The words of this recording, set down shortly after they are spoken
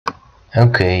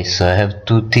Okay, so I have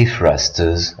two TIFF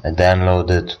rasters I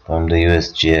downloaded from the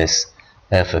USGS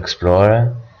F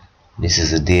Explorer. This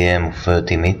is a DM of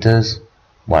 30 meters,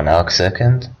 1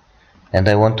 arcsecond, and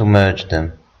I want to merge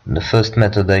them. The first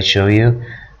method I show you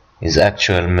is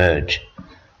actual merge,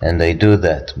 and I do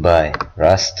that by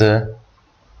raster,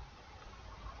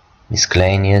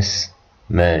 miscellaneous,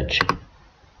 merge.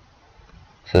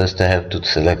 First I have to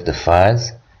select the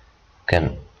files.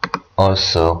 Can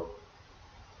also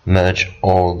merge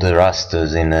all the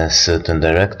rasters in a certain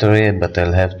directory, but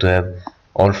I'll have to have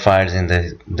all files in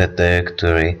that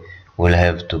directory will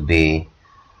have to be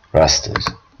rasters.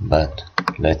 But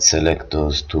let's select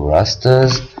those two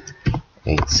rasters.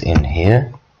 It's in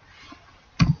here,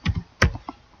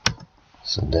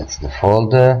 so that's the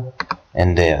folder,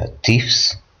 and they are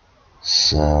TIFFs.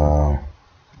 So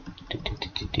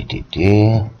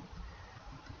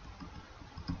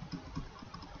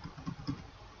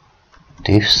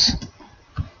TIFFs,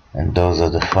 and those are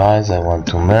the files I want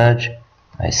to merge.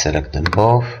 I select them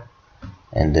both,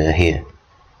 and they're here,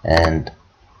 and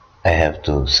I have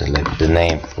to select the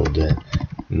name for the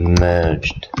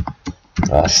merged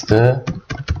raster,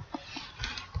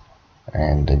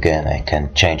 and again I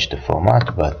can change the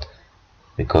format, but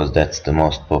because that's the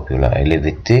most popular I leave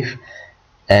it TIFF.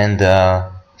 And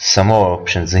some more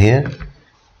options here,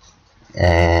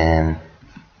 and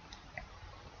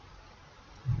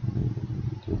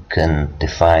you can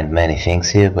define many things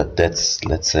here, but that's,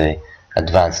 let's say,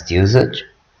 advanced usage.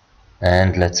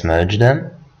 And let's merge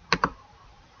them.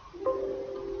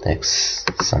 Takes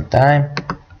some time,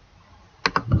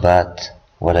 but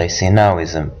what I see now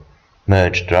is a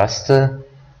merged raster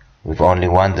with only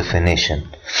one definition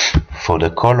for the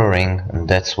coloring, and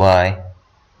that's why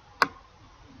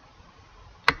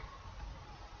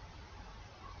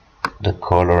the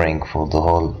coloring for the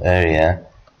whole area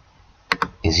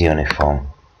is uniform.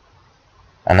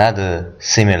 Another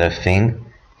similar thing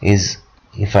is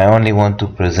if I only want to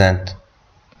present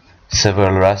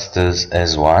several rasters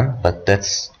as one, but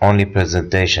that's only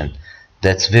presentation,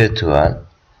 that's virtual.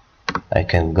 I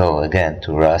can go again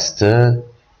to raster,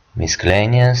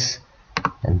 miscellaneous,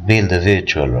 and build a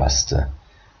virtual raster.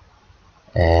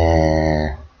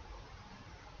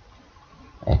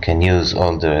 I can use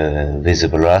all the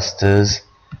visible rasters.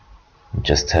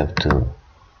 Just have to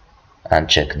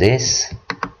uncheck this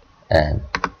and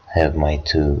have my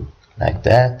two like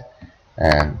that,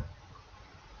 and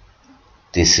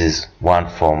this is one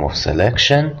form of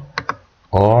selection.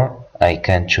 Or I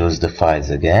can choose the files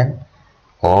again,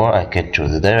 or I can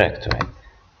choose the directory.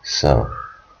 So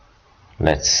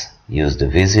let's use the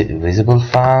visible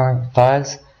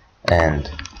files and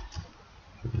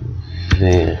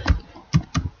virtual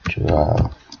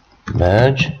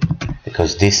merge,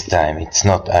 because this time it's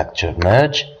not actual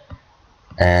merge.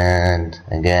 And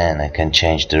again I can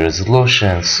change the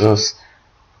resolution, so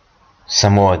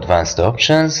some more advanced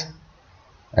options,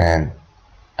 and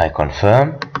I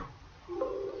confirm,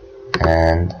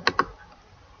 and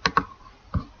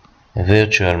a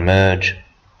virtual merge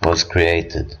was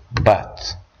created.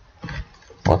 But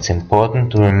what's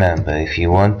important to remember, if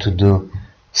you want to do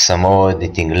some more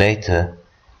editing later,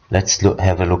 let's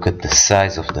have a look at the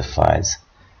size of the files.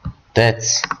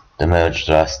 That's the merged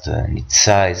raster, and its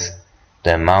size,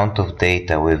 the amount of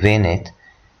data within it,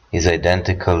 is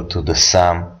identical to the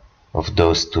sum of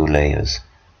those two layers.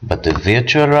 But the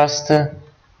virtual raster,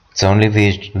 it's only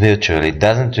virtual, it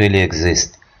doesn't really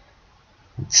exist.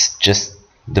 It's just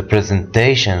the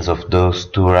presentations of those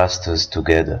two rasters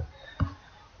together.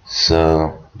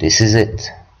 So this is it.